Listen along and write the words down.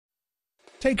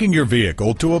Taking your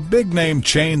vehicle to a big-name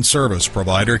chain service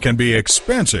provider can be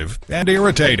expensive and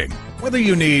irritating, whether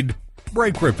you need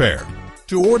brake repair,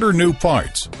 to order new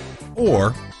parts,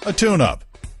 or a tune-up.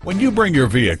 When you bring your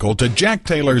vehicle to Jack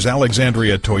Taylor's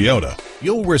Alexandria Toyota,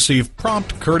 you'll receive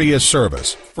prompt, courteous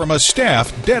service from a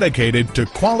staff dedicated to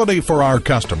quality for our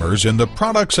customers in the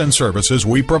products and services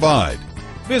we provide.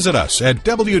 Visit us at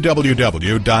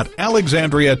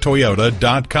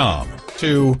www.alexandriatoyota.com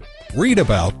to read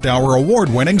about our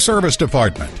award-winning service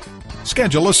department,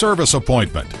 schedule a service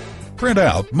appointment, print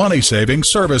out money-saving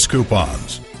service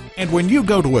coupons. And when you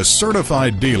go to a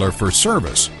certified dealer for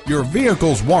service, your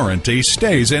vehicle's warranty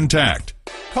stays intact.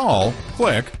 Call,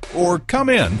 click, or come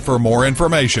in for more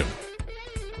information.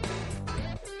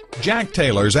 Jack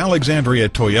Taylor's Alexandria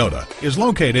Toyota is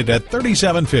located at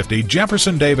 3750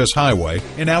 Jefferson Davis Highway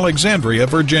in Alexandria,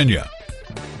 Virginia.